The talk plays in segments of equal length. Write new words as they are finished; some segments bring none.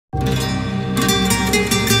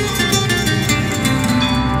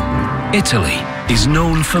Italy is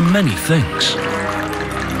known for many things,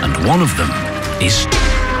 and one of them is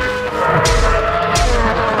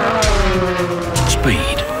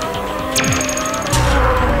speed.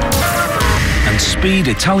 And speed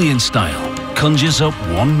Italian style conjures up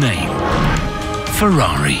one name: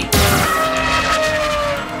 Ferrari.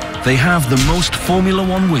 They have the most Formula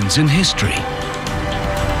One wins in history.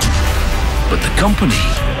 But the company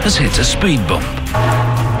has hit a speed bump.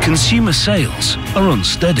 Consumer sales are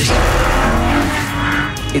unsteady.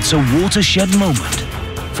 It's a watershed moment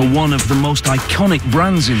for one of the most iconic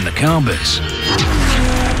brands in the car biz.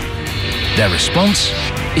 Their response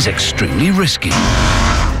is extremely risky.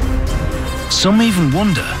 Some even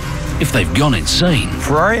wonder if they've gone insane.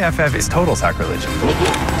 Ferrari FF is total sacrilege.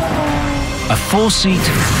 A four-seat,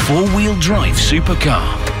 four-wheel drive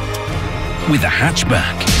supercar with a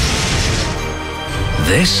hatchback.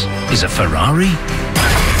 This is a Ferrari?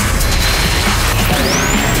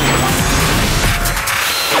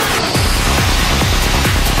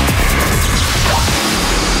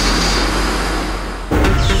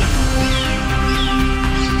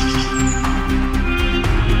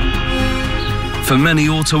 For many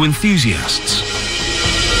auto enthusiasts,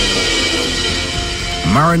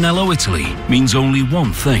 Maranello, Italy means only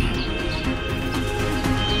one thing: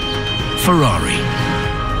 Ferrari.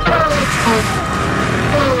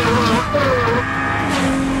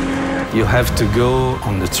 You have to go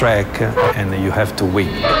on the track and you have to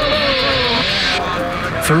win.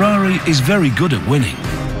 Ferrari is very good at winning.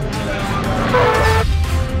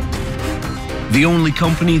 The only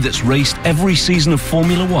company that's raced every season of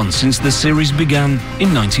Formula One since the series began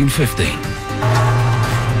in 1950.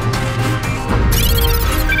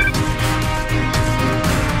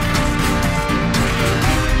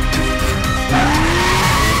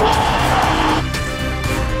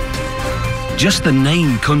 Just the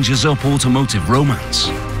name conjures up automotive romance.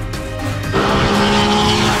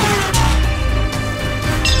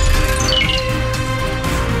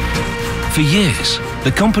 For years,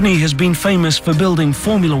 the company has been famous for building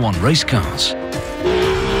Formula One race cars.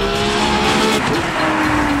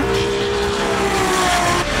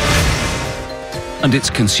 And its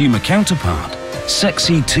consumer counterpart,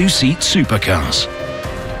 sexy two-seat supercars.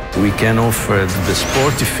 We can offer the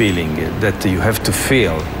sporty feeling that you have to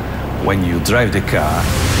feel when you drive the car.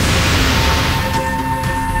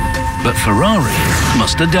 But Ferrari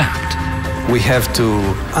must adapt. We have to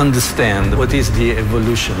understand what is the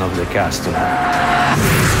evolution of the customer.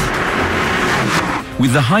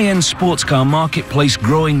 With the high-end sports car marketplace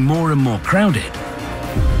growing more and more crowded,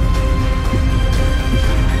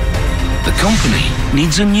 the company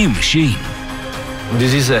needs a new machine.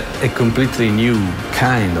 This is a completely new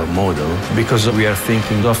kind of model because we are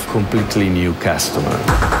thinking of completely new customer.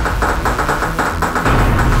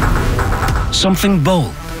 Something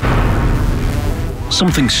bold,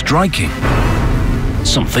 something striking,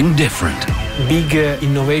 something different. Big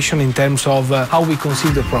innovation in terms of how we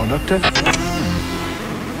conceive the product.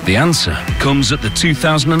 The answer comes at the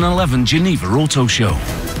 2011 Geneva Auto Show.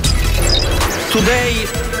 Today,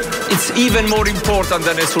 it's even more important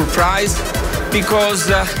than a surprise because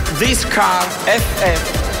this car,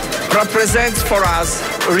 FF, represents for us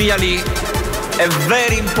really a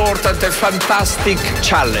very important and fantastic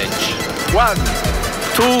challenge. 1,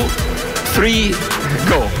 2, 3,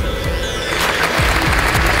 go.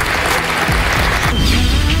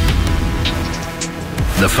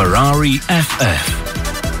 The Ferrari FF.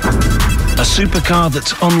 A supercar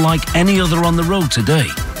that's unlike any other on the road today.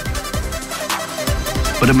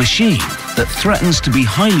 But a machine that threatens to be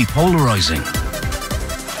highly polarizing.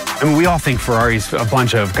 I mean, we all think Ferrari's a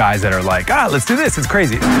bunch of guys that are like, let's do this, it's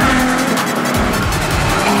crazy.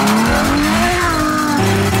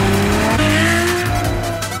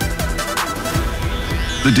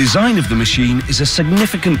 The design of the machine is a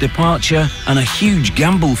significant departure and a huge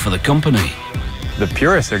gamble for the company. The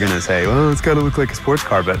purists are going to say, well, it's got to look like a sports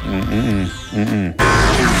car, but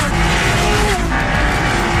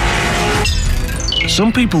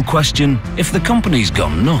Some people question if the company's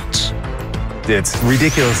gone nuts. It's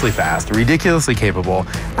ridiculously fast, ridiculously capable,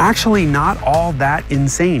 actually not all that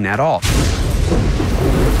insane at all.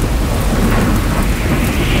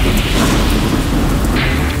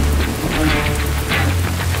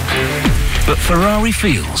 But Ferrari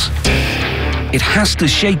feels it has to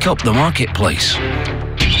shake up the marketplace.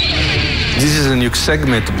 This is a new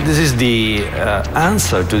segment. This is the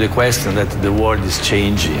answer to the question that the world is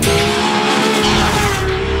changing.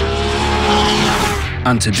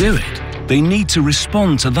 And to do it, they need to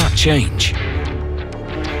respond to that change.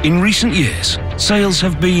 In recent years, sales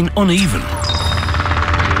have been uneven.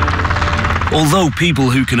 Although people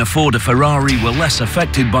who can afford a Ferrari were less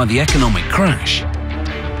affected by the economic crash,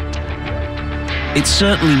 it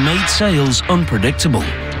certainly made sales unpredictable.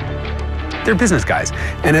 They're business guys,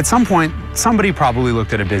 and at some point, somebody probably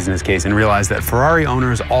looked at a business case and realized that Ferrari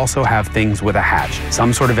owners also have things with a hatch,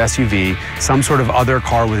 some sort of SUV, some sort of other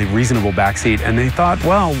car with a reasonable backseat, and they thought,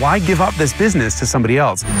 well, why give up this business to somebody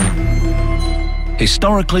else?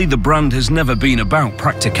 Historically, the brand has never been about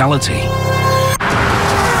practicality.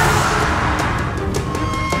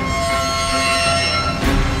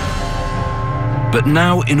 But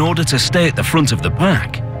now, in order to stay at the front of the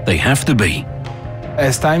pack, they have to be.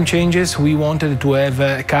 As time changes, we wanted to have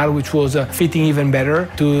a car which was fitting even better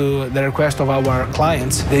to the request of our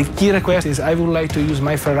clients. The key request is I would like to use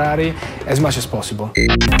my Ferrari as much as possible.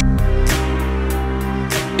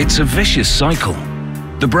 It's a vicious cycle.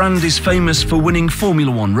 The brand is famous for winning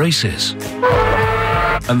Formula One races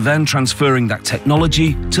and then transferring that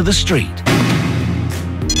technology to the street.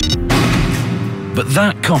 But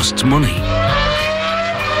that costs money.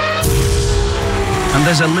 And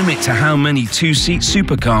there's a limit to how many two-seat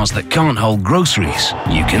supercars that can't hold groceries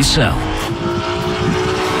you can sell.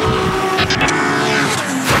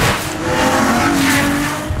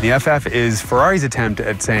 The FF is Ferrari's attempt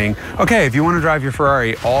at saying, okay, if you want to drive your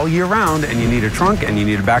Ferrari all year round and you need a trunk and you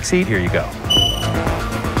need a backseat, here you go.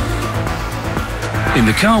 In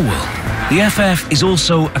the car world, the FF is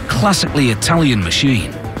also a classically Italian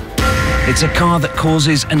machine. It's a car that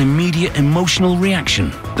causes an immediate emotional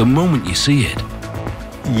reaction the moment you see it.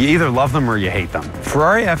 You either love them or you hate them.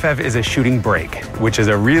 Ferrari FF is a shooting brake, which is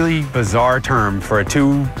a really bizarre term for a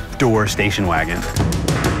two-door station wagon.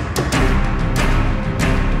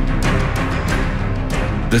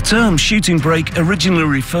 The term shooting brake originally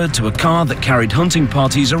referred to a car that carried hunting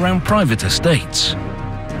parties around private estates.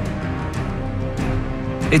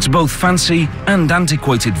 It's both fancy and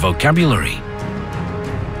antiquated vocabulary.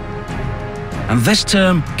 And this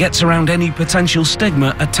term gets around any potential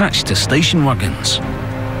stigma attached to station wagons.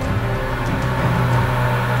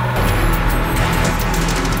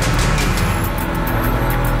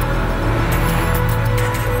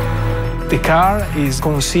 The car is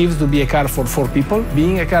conceived to be a car for 4 people.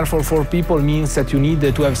 Being a car for 4 people means that you need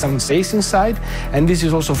to have some space inside, and this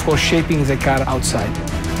is also, of course, shaping the car outside.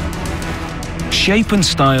 Shape and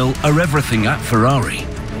style are everything at Ferrari,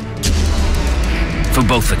 for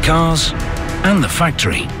both the cars and the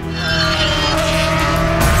factory.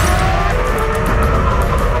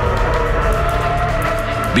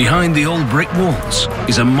 Behind the old brick walls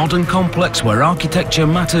is a modern complex where architecture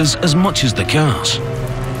matters as much as the cars.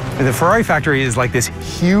 The Ferrari factory is like this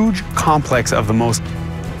huge complex of the most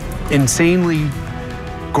insanely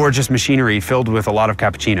gorgeous machinery filled with a lot of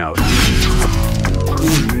cappuccinos.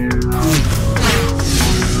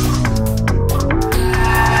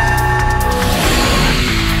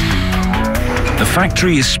 The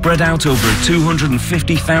factory is spread out over a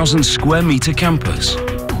 250,000 square meter campus.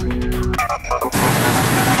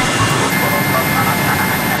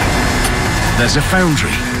 There's a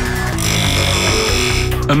foundry,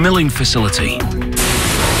 a milling facility,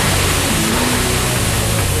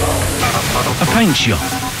 a paint shop,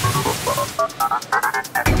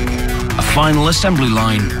 a final assembly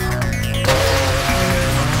line,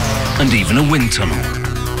 and even a wind tunnel.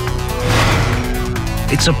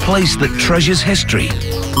 It's a place that treasures history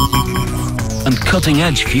and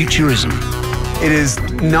cutting-edge futurism. It is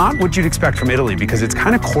not what you'd expect from Italy because it's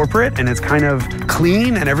kind of corporate and it's kind of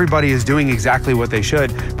clean and everybody is doing exactly what they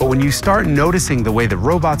should. But when you start noticing the way the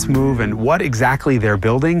robots move and what exactly they're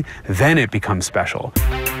building, then it becomes special.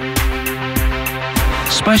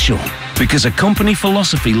 Special because a company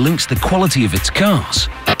philosophy links the quality of its cars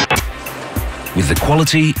with the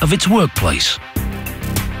quality of its workplace.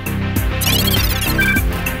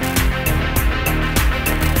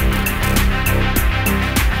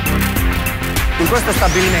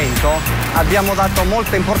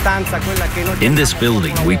 In this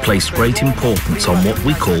building, we place great importance on what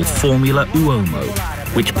we call Formula Uomo,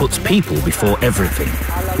 which puts people before everything.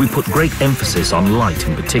 We put great emphasis on light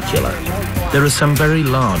in particular. There are some very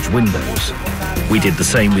large windows. We did the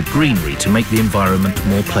same with greenery to make the environment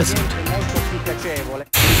more pleasant.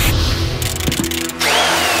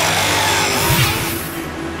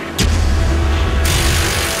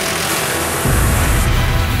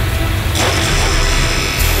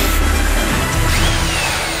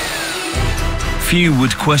 Few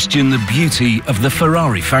would question the beauty of the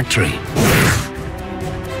Ferrari factory.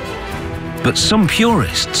 But some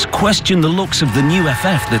purists question the looks of the new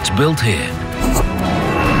FF that's built here,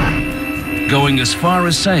 going as far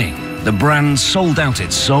as saying the brand sold out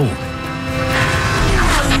its soul.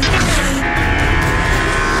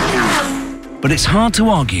 but it's hard to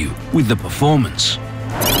argue with the performance.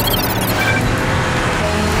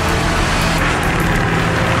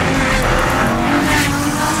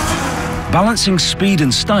 Balancing speed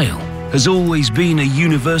and style has always been a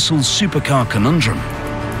universal supercar conundrum.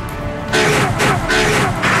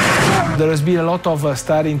 There has been a lot of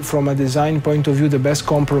studying from a design point of view, the best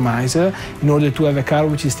compromise in order to have a car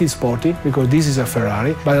which is still sporty, because this is a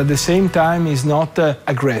Ferrari, but at the same time is not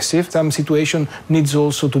aggressive. Some situation needs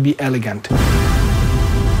also to be elegant.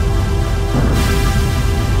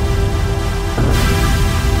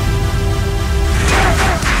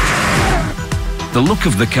 The look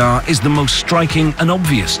of the car is the most striking and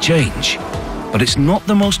obvious change, but it's not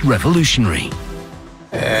the most revolutionary.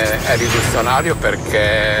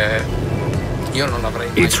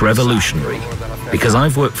 It's revolutionary because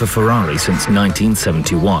I've worked for Ferrari since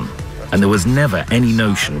 1971, and there was never any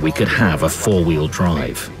notion we could have a four-wheel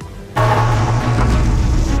drive.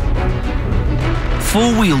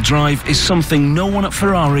 Four-wheel drive is something no one at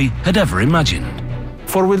Ferrari had ever imagined.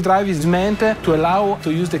 Four-wheel drive is meant to allow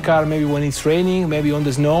to use the car maybe when it's raining, maybe on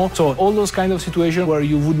the snow. So all those kind of situations where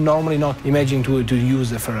you would normally not imagine to use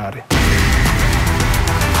the Ferrari.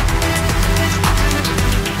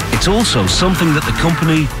 It's also something that the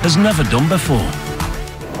company has never done before.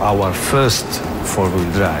 Our first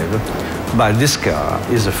four-wheel drive, but this car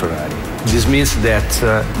is a Ferrari. This means that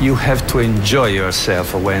you have to enjoy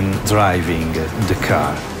yourself when driving the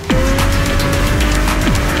car.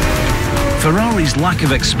 Ferrari's lack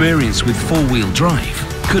of experience with four-wheel drive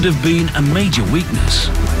could have been a major weakness.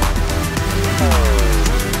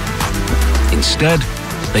 Instead,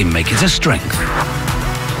 they make it a strength.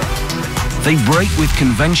 They break with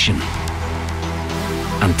convention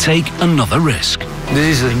and take another risk.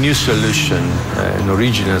 This is a new solution, an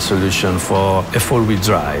original solution for a four-wheel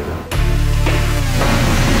drive.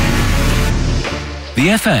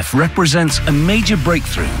 The FF represents a major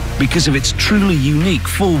breakthrough because of its truly unique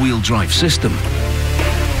four-wheel drive system.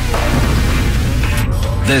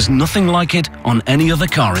 There's nothing like it on any other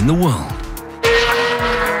car in the world.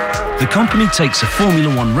 The company takes a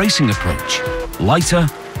Formula One racing approach. Lighter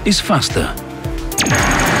is faster.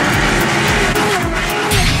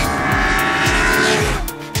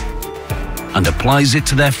 And applies it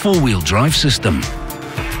to their four-wheel drive system.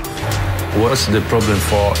 What's the problem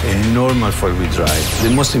for a normal four-wheel drive? The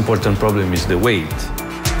most important problem is the weight.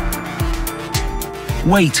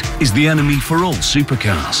 Weight is the enemy for all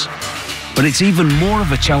supercars. But it's even more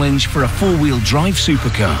of a challenge for a four-wheel drive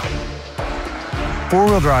supercar.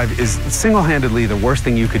 Four-wheel drive is single-handedly the worst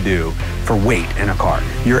thing you could do for weight in a car.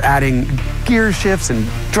 You're adding gear shifts and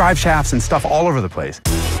drive shafts and stuff all over the place.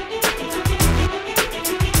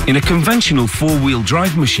 In a conventional four-wheel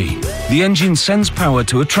drive machine, the engine sends power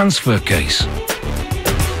to a transfer case.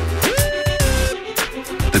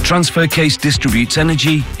 The transfer case distributes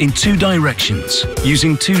energy in two directions,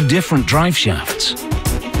 using two different drive shafts.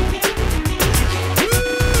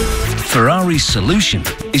 Ferrari's solution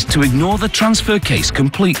is to ignore the transfer case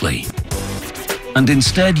completely and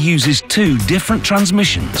instead uses two different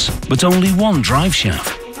transmissions, but only one drive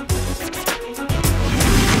shaft.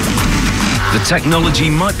 The technology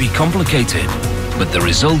might be complicated, but the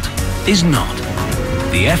result is not.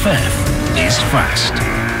 The FF is fast,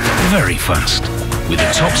 very fast, with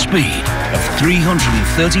a top speed of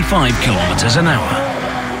 335 kilometers an hour.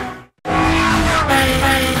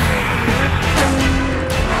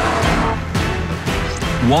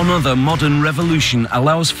 One other modern revolution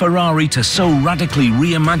allows Ferrari to so radically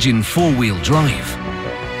reimagine four-wheel drive.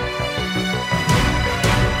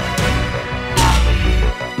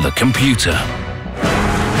 The computer.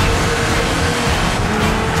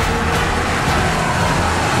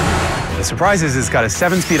 The surprise is it's got a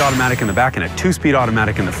 7-speed automatic in the back and a 2-speed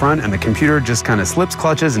automatic in the front, and the computer just kind of slips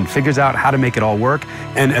clutches and figures out how to make it all work.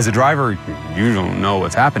 And as a driver, you don't know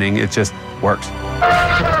what's happening, it just works.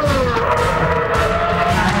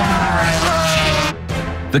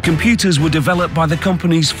 The computers were developed by the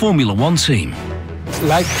company's Formula One team.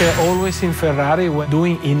 Like always in Ferrari, we're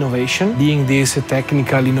doing innovation. Being this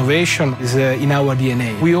technical innovation is in our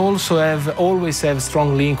DNA. We also always have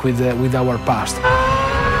strong link with our past.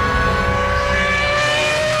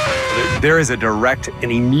 There is a direct and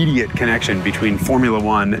immediate connection between Formula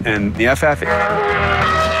One and the FF.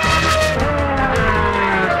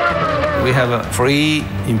 We have 3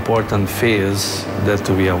 important phases that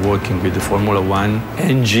we are working with the Formula One: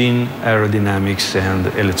 engine, aerodynamics, and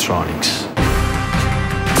electronics.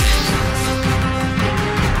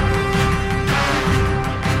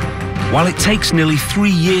 While it takes nearly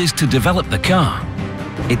 3 years to develop the car,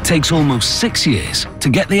 it takes almost 6 years to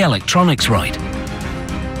get the electronics right.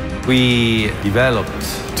 We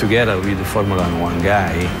developed, together with the Formula One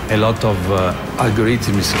guy, a lot of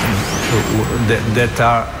algorithms that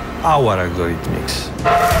are our algorithms.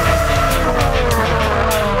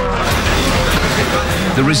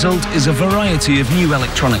 The result is a variety of new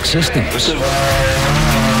electronic systems.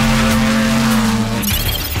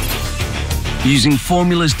 Using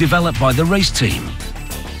formulas developed by the race team.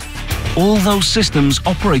 All those systems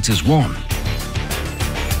operate as one,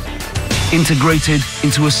 integrated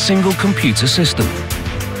into a single computer system.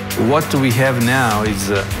 What we have now is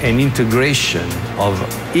an integration of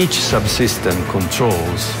each subsystem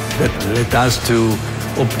controls that let us to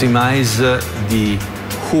optimize the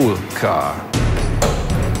whole car.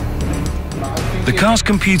 The car's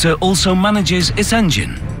computer also manages its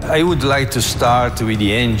engine. I would like to start with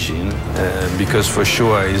the engine because for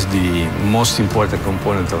sure is the most important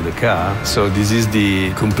component of the car. So this is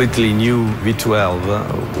the completely new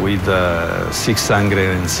V12 with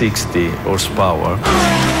 660 horsepower.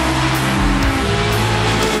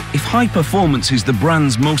 If high performance is the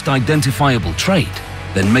brand's most identifiable trait,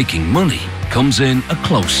 then making money comes in a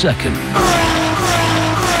close second.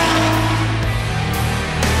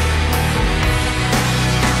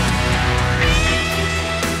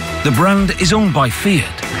 The brand is owned by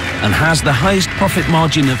Fiat and has the highest profit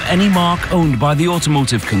margin of any marque owned by the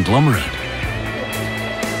automotive conglomerate.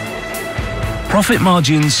 Profit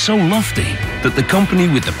margins so lofty that the company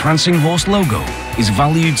with the prancing horse logo is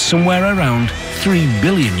valued somewhere around 3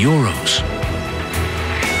 billion euros.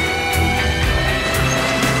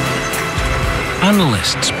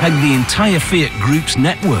 Analysts peg the entire Fiat Group's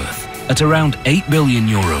net worth at around 8 billion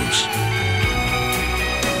euros.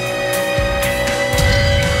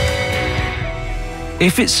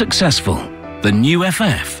 If it's successful, the new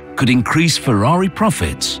FF could increase Ferrari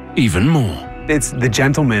profits even more. It's the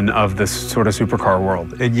gentleman of this sort of supercar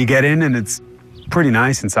world. You get in and it's pretty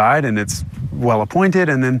nice inside and it's well appointed,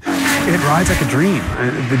 and then it rides like a dream.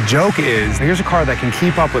 The joke is, here's a car that can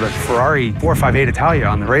keep up with a Ferrari 458 Italia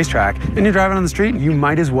on the racetrack, and you're driving on the street, you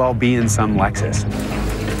might as well be in some Lexus.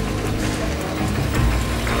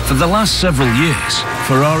 For the last several years,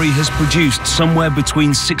 Ferrari has produced somewhere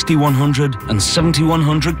between 6,100 and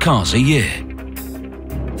 7,100 cars a year.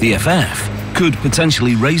 The FF could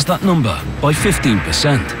potentially raise that number by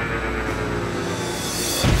 15%.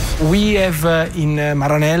 We have in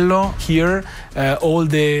Maranello here all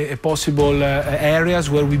the possible areas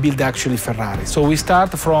where we build actually Ferrari. So we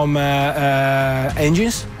start from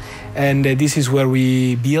engines, and this is where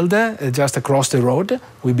we build, just across the road,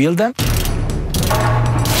 we build them.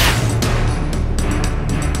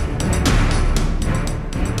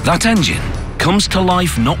 That engine comes to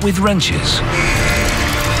life not with wrenches,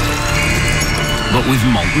 but with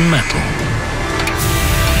molten metal.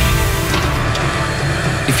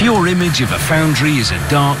 If your image of a foundry is a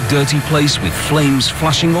dark, dirty place with flames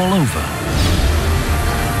flashing all over,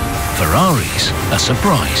 Ferrari's a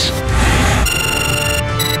surprise.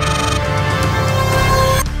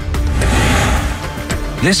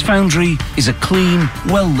 This foundry is a clean,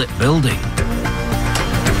 well-lit building.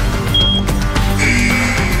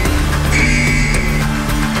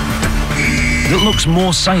 That looks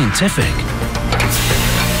more scientific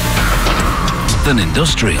than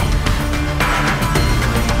industrial.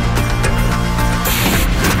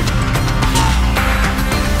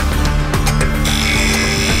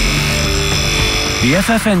 The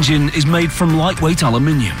FF engine is made from lightweight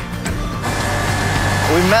aluminium.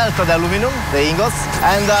 We melt the aluminum, the ingots,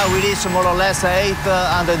 and we reach more or less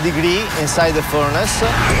 800 degrees inside the furnace.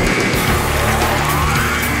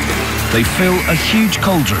 They fill a huge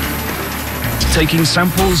cauldron, taking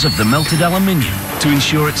samples of the melted aluminium to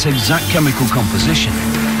ensure its exact chemical composition.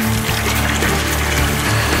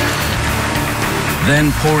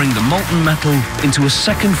 Then pouring the molten metal into a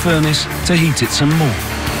second furnace to heat it some more.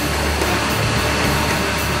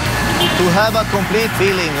 To have a complete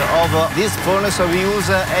feeling of this furnace, we use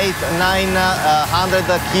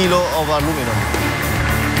 900 kilo of aluminum.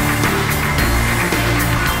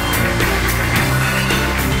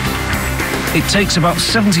 It takes about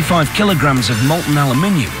 75 kilograms of molten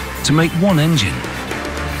aluminium to make one engine.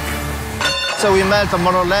 So we melt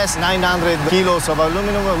more or less 900 kilos of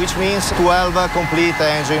aluminum, which means 12 complete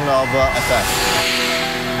engine of FF.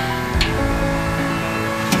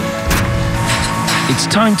 It's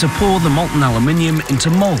time to pour the molten aluminium into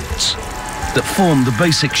molds that form the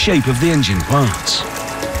basic shape of the engine parts.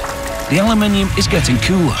 The aluminium is getting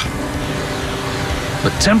cooler,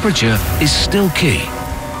 but temperature is still key.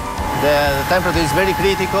 the temperature is very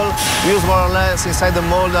critical. We use more or less inside the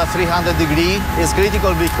mold 300 degrees. It's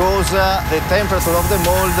critical because the temperature of the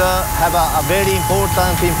mold have a very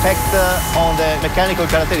important impact on the mechanical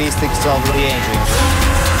characteristics of the engine.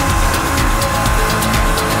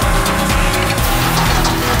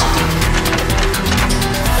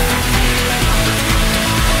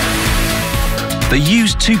 They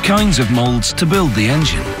use two kinds of molds to build the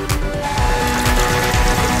engine.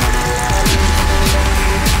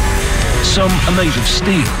 Some are made of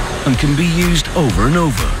steel and can be used over and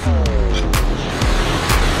over.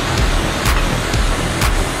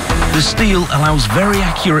 The steel allows very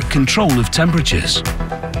accurate control of temperatures.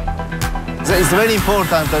 It's very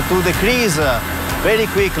important to decrease very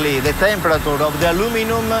quickly the temperature of the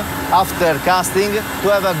aluminum after casting to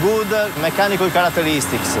have a good mechanical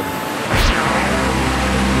characteristics.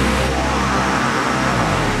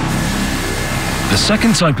 The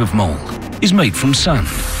second type of mold is made from sand.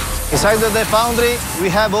 Inside the foundry, we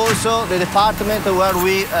have also the department where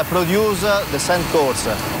we produce the sand cores.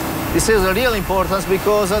 This is a real importance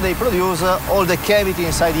because they produce all the cavity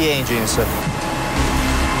inside the engines.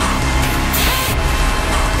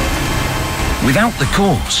 Without the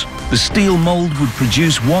cores, the steel mold would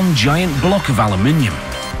produce one giant block of aluminium.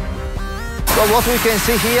 So what we can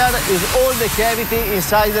see here is all the cavity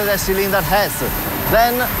inside the cylinder heads.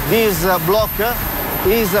 Then this block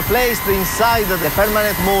is placed inside the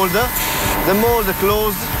permanent mold. The mold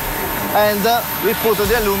closed, and we put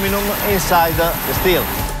the aluminum inside the steel.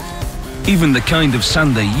 Even the kind of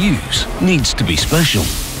sand they use needs to be special.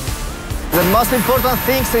 The most important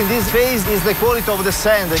things in this phase is the quality of the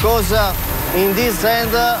sand, because in this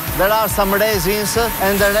sand there are some resins,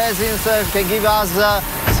 and the resins can give us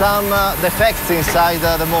some defects inside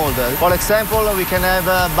the mold. For example, we can have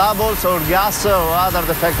bubbles or gas or other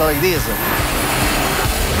defects like this.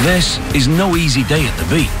 This is no easy day at the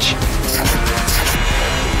beach.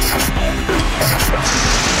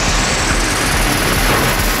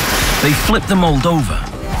 They flip the mold over.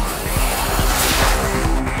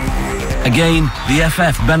 Again, the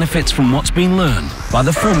FF benefits from what's been learned by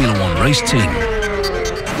the Formula One race team.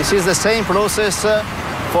 This is the same process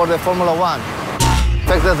for the Formula One.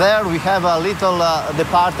 In fact, there we have a little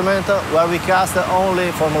department where we cast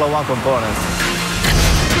only Formula One components.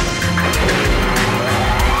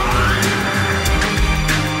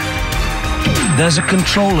 There's a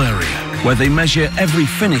control area where they measure every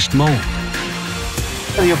finished mold.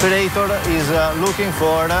 The operator is looking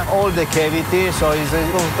for all the cavity, so he's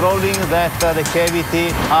controlling that the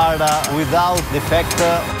cavity are without defect.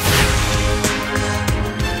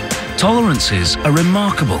 Tolerances are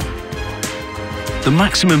remarkable. The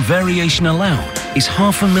maximum variation allowed is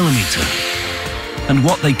 0.5 millimeter. And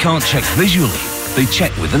what they can't check visually, they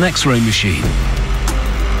check with an X-ray machine.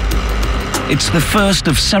 It's the first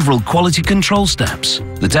of several quality control steps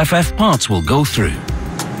that FF parts will go through.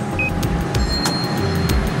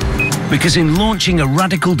 Because in launching a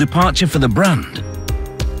radical departure for the brand,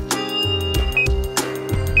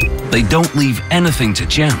 they don't leave anything to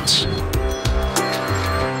chance.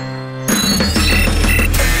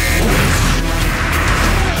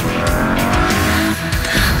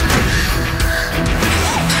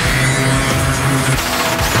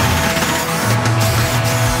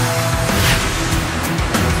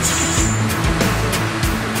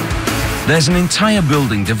 There's an entire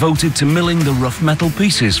building devoted to milling the rough metal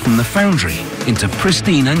pieces from the foundry into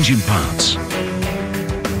pristine engine parts.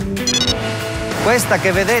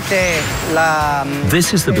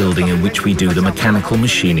 This is the building in which we do the mechanical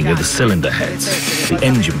machining of the cylinder heads, the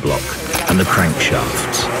engine block, and the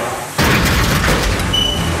crankshafts.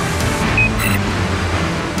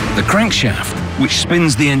 The crankshaft, which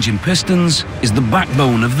spins the engine pistons, is the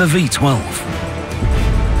backbone of the V12.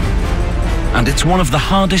 And it's one of the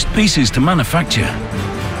hardest pieces to manufacture.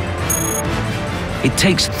 It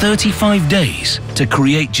takes 35 days to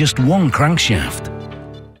create just one crankshaft.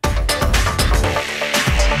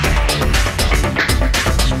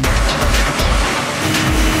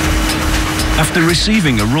 After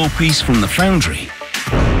receiving a raw piece from the foundry,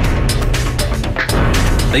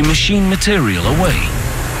 they machine material away.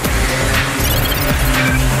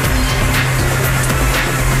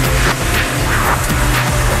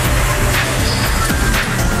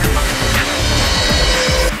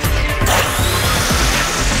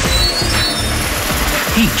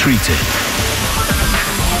 Heat treated.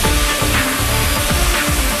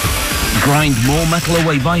 Grind more metal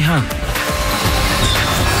away by hand.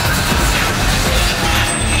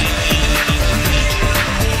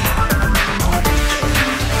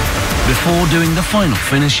 Before doing the final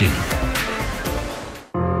finishing.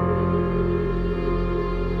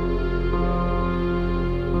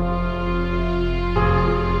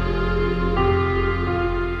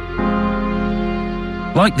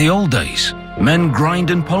 Like the old days, men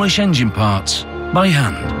grind and polish engine parts by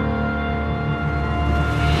hand.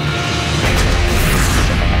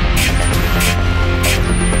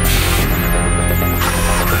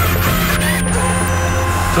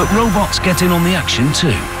 But robots get in on the action too.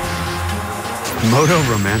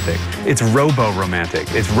 Moto-romantic. It's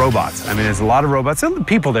robo-romantic. It's robots. I mean, there's a lot of robots, and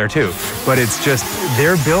people there too, but it's just,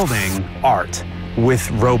 they're building art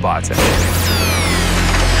with robots.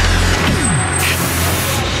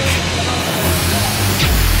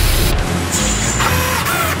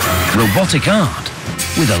 Robotic art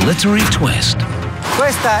with a literary twist.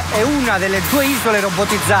 Questa è una delle 2 isole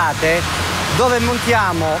robotizzate dove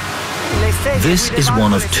montiamo. This is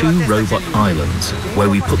one of 2 robot islands where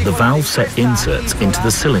we put the valve set inserts into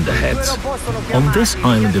the cylinder heads. On this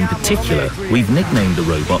island in particular, we've nicknamed the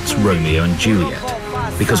robots Romeo and Juliet,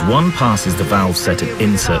 because one passes the valve set and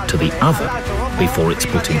insert to the other before it's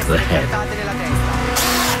put into the head.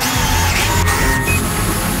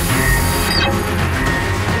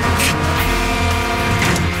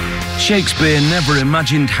 Shakespeare never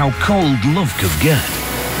imagined how cold love could get.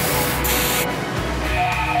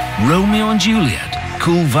 Romeo and Juliet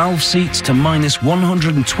cool valve seats to minus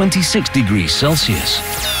 126 degrees Celsius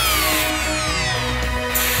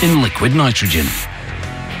in liquid nitrogen.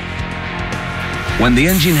 When the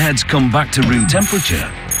engine heads come back to room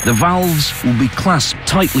temperature, the valves will be clasped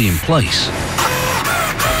tightly in place.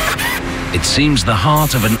 It seems the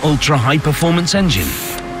heart of an ultra-high-performance engine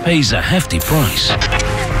pays a hefty price.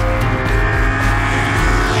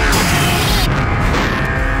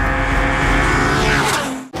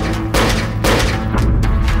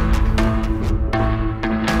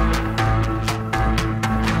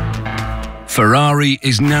 Ferrari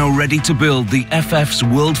is now ready to build the FF's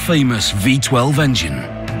world-famous V12 engine.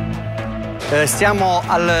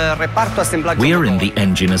 We are in the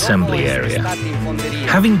engine assembly area.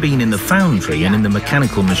 Having been in the foundry and in the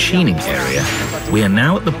mechanical machining area, we are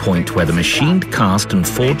now at the point where the machined cast and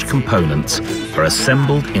forged components are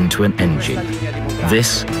assembled into an engine.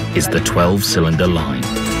 This is the 12-cylinder line.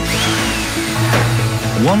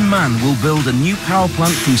 One man will build a new power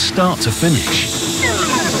plant from start to finish.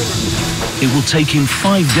 It will take him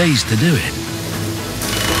 5 days to do it.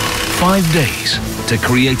 5 days to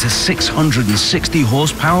create a 660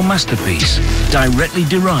 horsepower masterpiece directly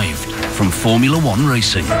derived from Formula One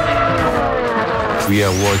racing. We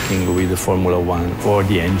are working with the Formula One for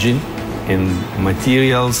the engine and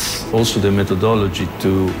materials, also the methodology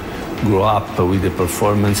to grow up with the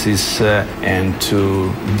performances and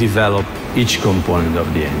to develop each component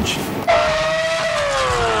of the engine.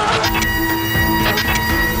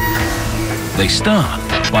 They start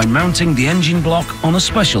by mounting the engine block on a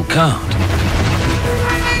special card.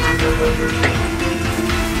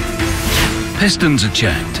 Pistons are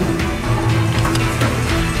checked.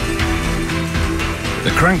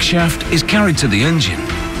 The crankshaft is carried to the engine.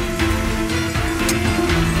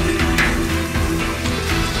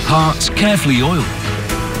 Parts carefully oiled.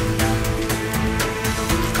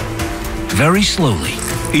 Very slowly,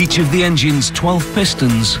 each of the engine's 12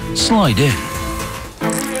 pistons slide in.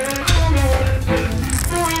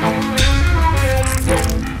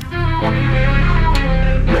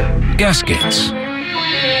 Gaskets and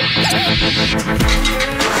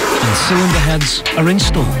cylinder heads are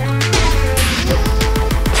installed.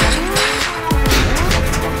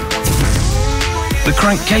 The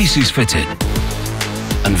crankcase is fitted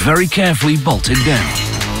and very carefully bolted down.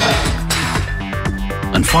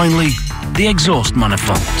 And finally, the exhaust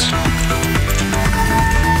manifolds.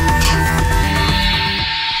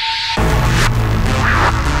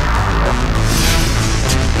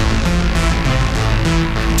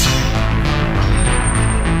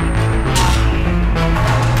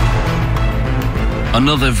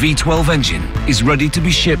 Another V12 engine is ready to be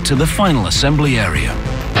shipped to the final assembly area.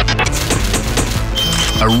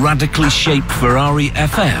 A radically shaped Ferrari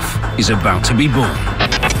FF is about to be born.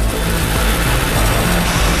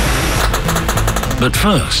 But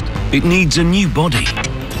first, it needs a new body.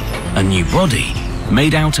 A new body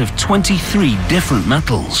made out of 23 different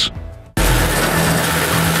metals.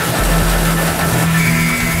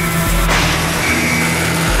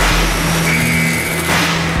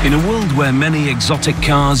 In a world where many exotic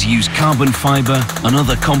cars use carbon fiber and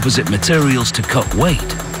other composite materials to cut weight,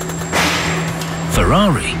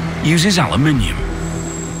 Ferrari uses aluminium.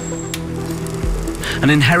 An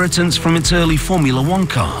inheritance from its early Formula One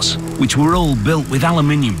cars, which were all built with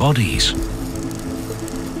aluminium bodies.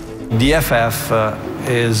 The FF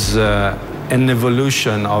is an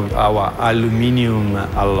evolution of our aluminum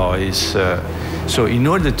alloys. So in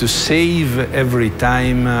order to save every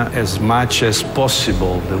time as much as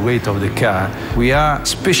possible the weight of the car, we are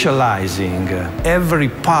specializing every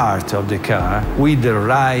part of the car with the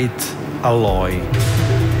right alloy.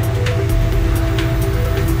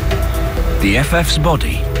 The FF's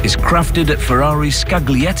body is crafted at Ferrari's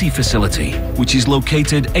Scaglietti facility, which is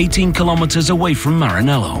located 18 kilometers away from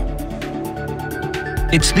Maranello.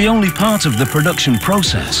 It's the only part of the production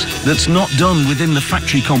process that's not done within the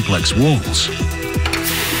factory complex walls.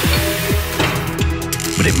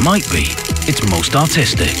 But it might be its most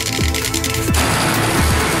artistic.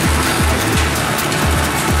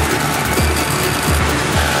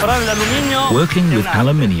 Working with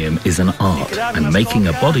aluminium is an art, and making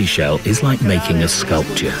a body shell is like making a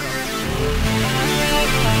sculpture.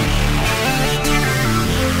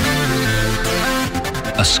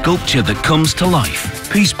 A sculpture that comes to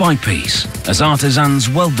life, piece by piece, as artisans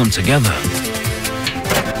weld them together.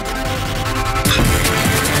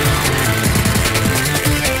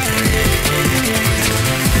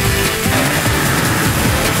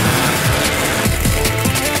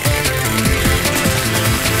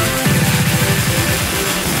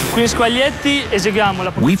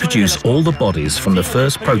 We produce all the bodies from the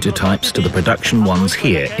first prototypes to the production ones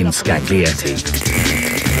here in Scaglietti.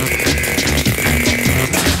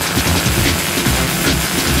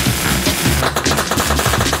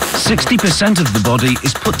 60% of the body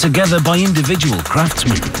is put together by individual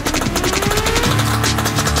craftsmen.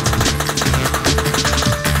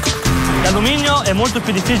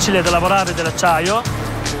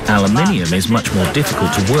 Aluminium is much more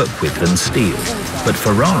difficult to work with than steel, but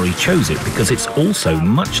Ferrari chose it because it's also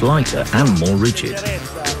much lighter and more rigid.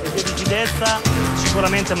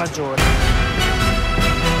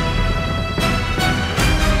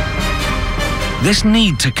 This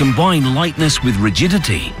need to combine lightness with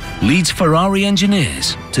rigidity leads Ferrari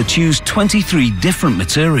engineers to choose 23 different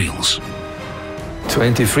materials.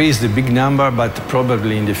 23 is the big number, but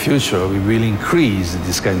probably in the future we will increase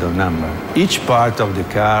this kind of number. Each part of the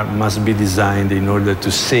car must be designed in order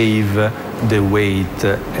to save the weight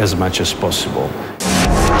as much as possible.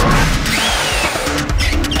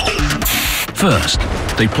 First,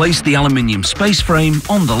 they place the aluminium space frame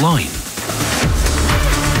on the line.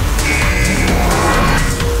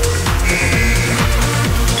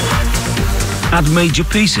 Add major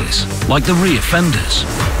pieces, like the rear fenders.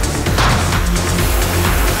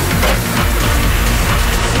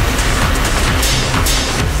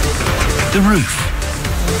 The roof.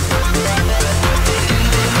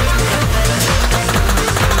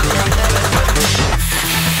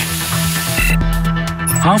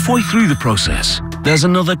 Halfway through the process, there's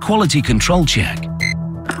another quality control check.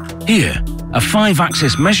 Here, a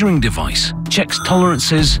 5-axis measuring device checks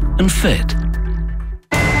tolerances and fit.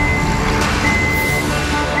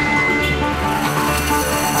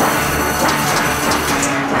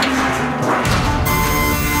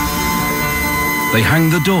 They hang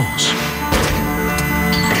the doors.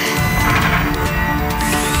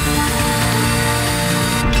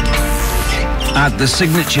 Add the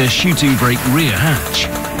signature shooting brake rear hatch.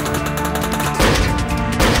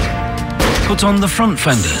 Put on the front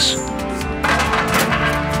fenders.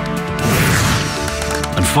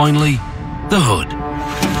 And finally, the hood.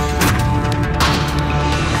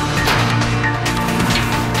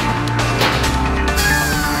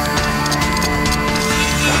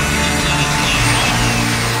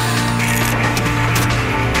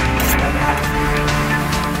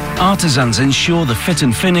 Artisans ensure the fit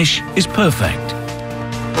and finish is perfect.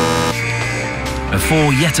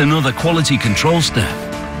 Before yet another quality control step.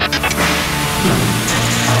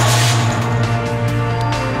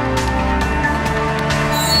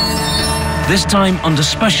 This time under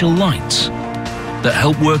special lights that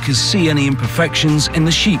help workers see any imperfections in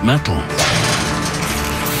the sheet metal.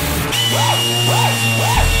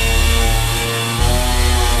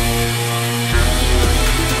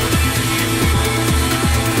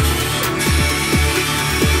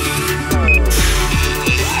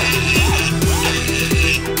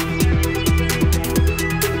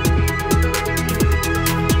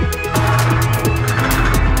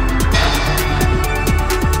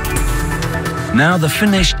 Now the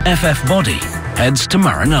finished FF body heads to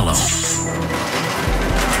Maranello.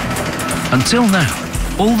 Until now,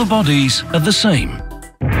 all the bodies are the same.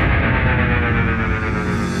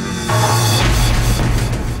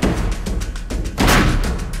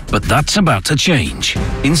 But that's about to change.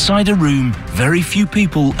 Inside a room very few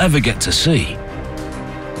people ever get to see.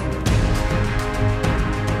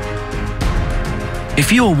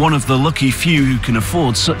 If you're one of the lucky few who can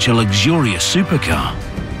afford such a luxurious supercar,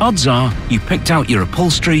 Odds are you picked out your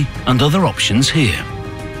upholstery and other options here.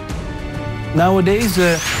 Nowadays,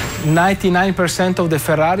 99% of the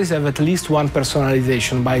Ferraris have at least one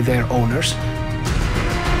personalization by their owners.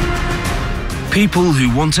 People who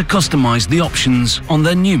want to customize the options on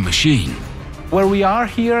their new machine. Where we are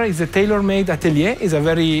here is a tailor-made atelier. It's a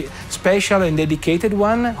very special and dedicated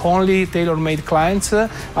one. Only tailor-made clients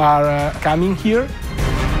are coming here.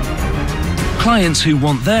 Clients who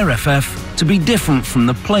want their FF to be different from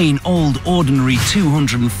the plain old ordinary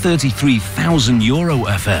 €233,000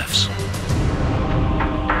 FFs.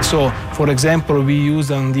 So, for example, we use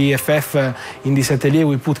on the FF in this atelier,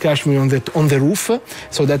 we put cashmere on the roof,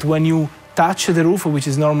 so that when you touch the roof, which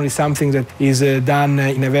is normally something that is done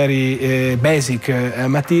in a very basic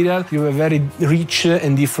material, you have a very rich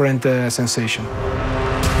and different sensation.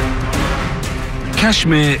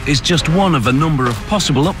 Cashmere is just one of a number of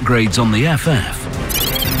possible upgrades on the FF.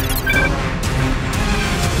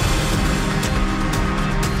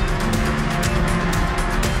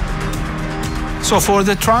 So for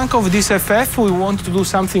the trunk of this FF, we want to do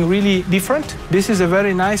something really different. This is a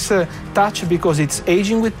very nice touch because it's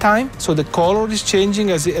aging with time, so the color is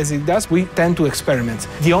changing as it does. We tend to experiment.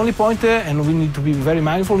 The only point, and we need to be very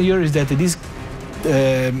mindful here, is that these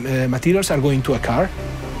materials are going to a car.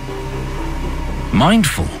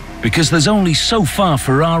 Mindful, because there's only so far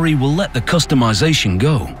Ferrari will let the customization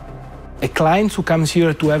go. A client who comes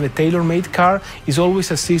here to have a tailor-made car is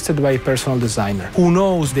always assisted by a personal designer who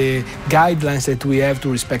knows the guidelines that we have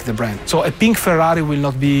to respect the brand. So a pink Ferrari will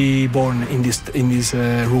not be born in this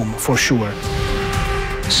room, for sure.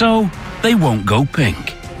 So they won't go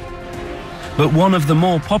pink. But one of the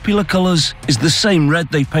more popular colors is the same red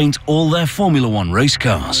they paint all their Formula One race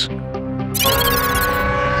cars.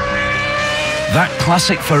 That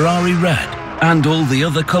classic Ferrari red and all the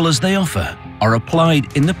other colors they offer are applied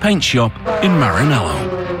in the paint shop in Maranello.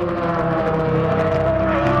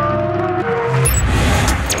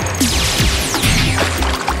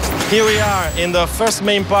 Here we are in the first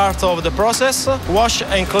main part of the process, wash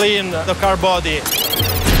and clean the car body.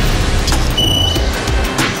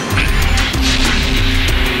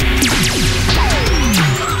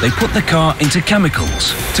 They put the car into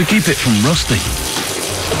chemicals to keep it from rusting.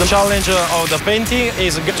 The challenge of the painting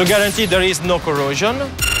is to guarantee there is no corrosion.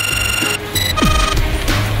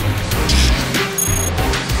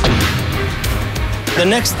 The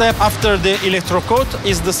next step after the electrocoat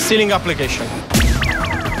is the sealing application.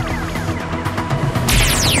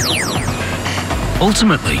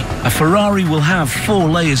 Ultimately, a Ferrari will have 4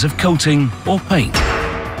 layers of coating or paint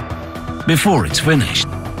before it's finished.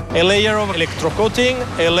 A layer of electrocoating,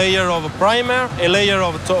 a layer of primer, a layer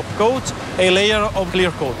of top coat, a layer of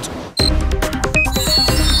clear coat.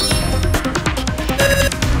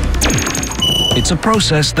 It's a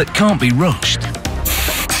process that can't be rushed.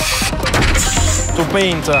 To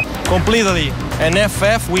paint completely an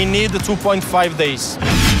FF, we need 2.5 days.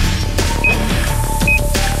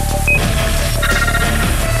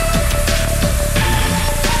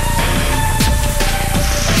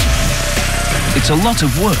 It's a lot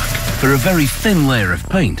of work for a very thin layer of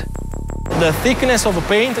paint. The thickness of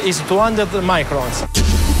paint is 200 microns.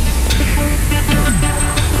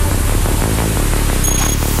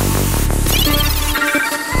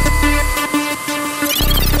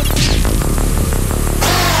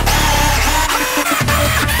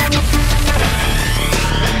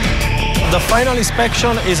 The final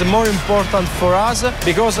inspection is more important for us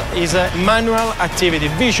because it's a manual activity,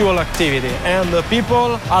 visual activity, and the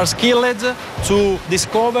people are skilled to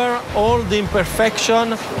discover all the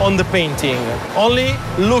imperfection on the painting, only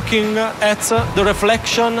looking at the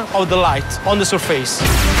reflection of the light on the surface.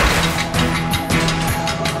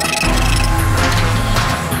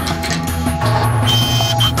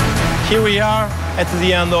 Here we are at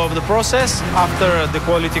the end of the process. After the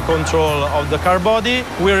quality control of the car body,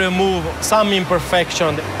 we remove some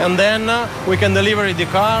imperfection and then we can deliver the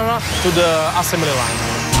car to the assembly line.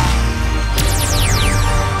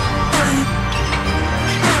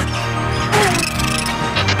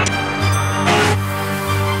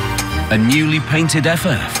 A newly painted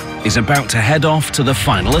FF is about to head off to the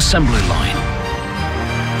final assembly line.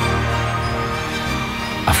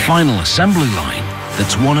 A final assembly line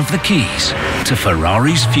that's one of the keys to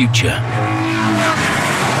Ferrari's future.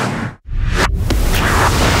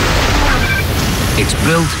 It's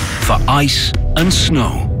built for ice and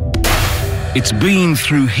snow. It's been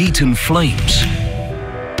through heat and flames.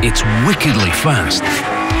 It's wickedly fast.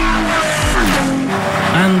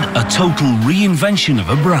 And a total reinvention of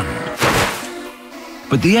a brand.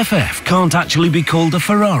 But the FF can't actually be called a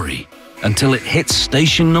Ferrari until it hits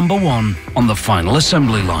station number 1 on the final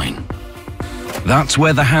assembly line. That's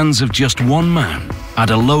where the hands of just one man add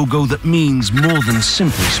a logo that means more than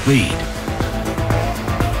simply speed.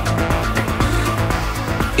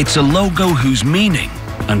 It's a logo whose meaning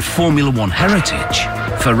and Formula One heritage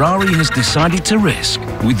Ferrari has decided to risk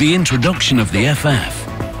with the introduction of the FF.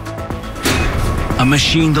 A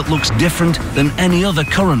machine that looks different than any other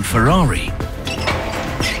current Ferrari,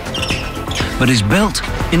 but is built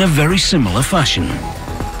in a very similar fashion.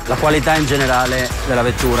 La qualità in generale della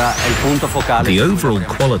vettura è il punto focale. The overall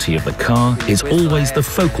quality of the car is always the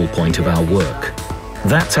focal point of our work.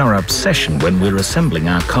 That's our obsession when we're assembling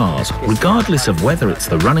our cars, regardless of whether it's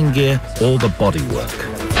the running gear or the bodywork.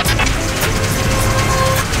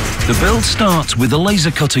 The build starts with a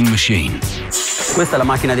laser cutting machine. Questa è la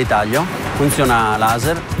macchina di taglio, funziona a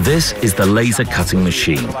laser. This is the laser cutting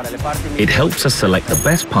machine. It helps us select the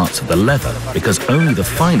best parts of the leather because only the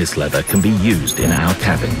finest leather can be used in our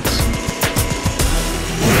cabins.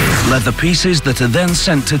 Leather pieces that are then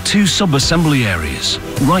sent to two sub-assembly areas,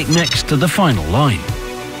 right next to the final line.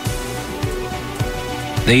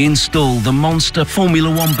 They install the monster Formula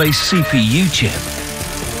One-based CPU chip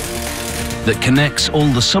that connects all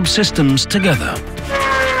the subsystems together.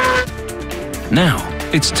 Now,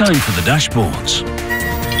 it's time for the dashboards.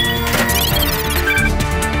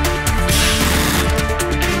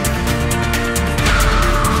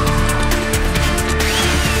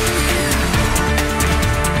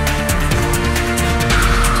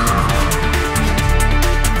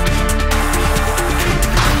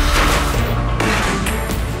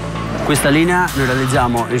 Questa linea noi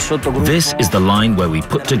realizziamo il sottogruppo. This is the line where we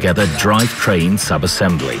put together drivetrain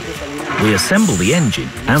sub-assembly. We assemble the engine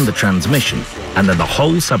and the transmission, and then the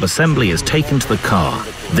whole sub-assembly is taken to the car.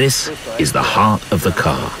 This is the heart of the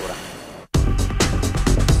car.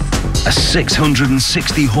 A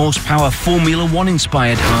 660 horsepower Formula One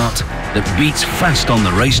inspired heart that beats fast on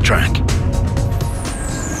the racetrack.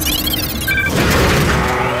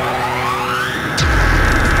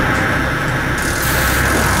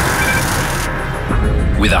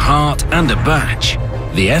 With a heart and a badge,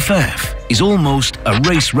 the FF is almost a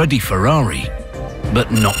race-ready Ferrari,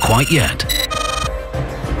 but not quite yet.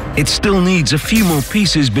 It still needs a few more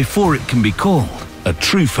pieces before it can be called a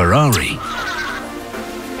true Ferrari.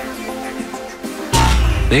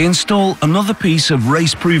 They install another piece of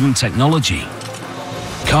race-proven technology,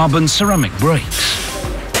 carbon ceramic brakes.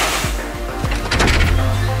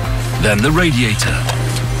 Then the radiator.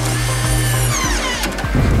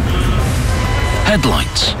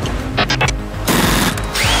 Headlights.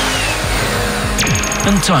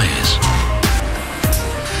 And tyres.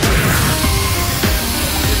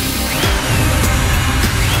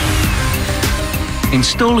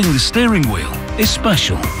 Installing the steering wheel is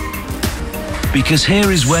special, because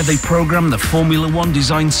here is where they program the Formula One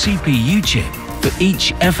design CPU chip for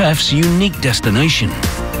each FF's unique destination.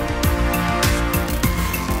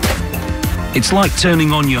 It's like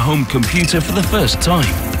turning on your home computer for the first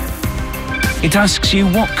time. It asks you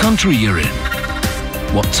what country you're in,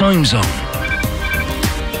 what time zone,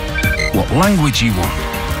 what language you want.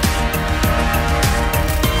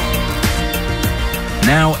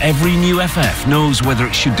 Now every new FF knows whether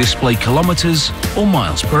it should display kilometers or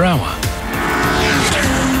miles per hour,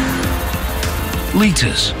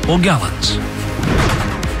 liters or gallons.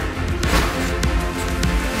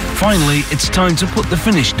 Finally, it's time to put the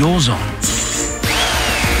finished doors on.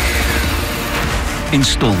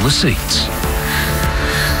 Install the seats.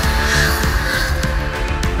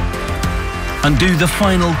 And do the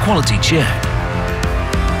final quality check.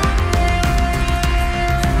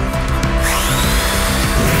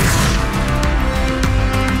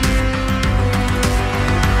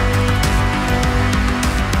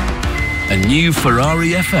 A new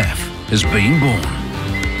Ferrari FF has been born.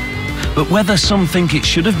 But whether some think it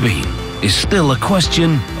should have been is still a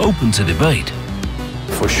question open to debate.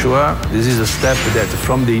 For sure, this is a step that,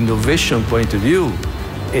 from the innovation point of view,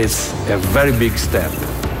 it's a very big step.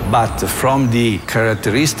 But from the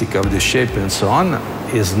characteristic of the shape and so on,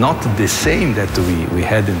 is not the same that we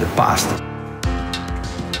had in the past.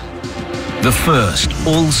 The first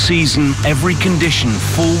all-season, every-condition,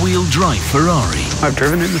 four-wheel drive Ferrari. I've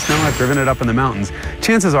driven it in the snow, I've driven it up in the mountains.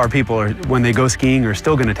 Chances are people, when they go skiing, are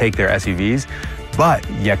still going to take their SUVs, but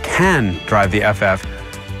you can drive the FF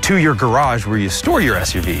to your garage where you store your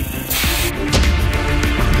SUV.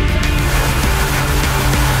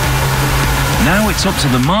 Now it's up to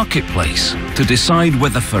the marketplace to decide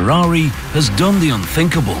whether Ferrari has done the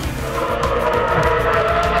unthinkable,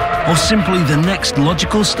 or simply the next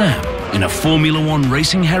logical step in a Formula One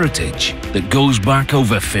racing heritage that goes back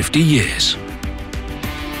over 50 years.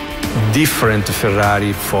 different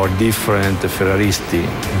Ferrari for different Ferraristi,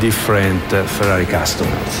 different Ferrari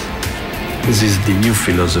customers. This is the new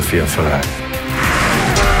philosophy of Ferrari.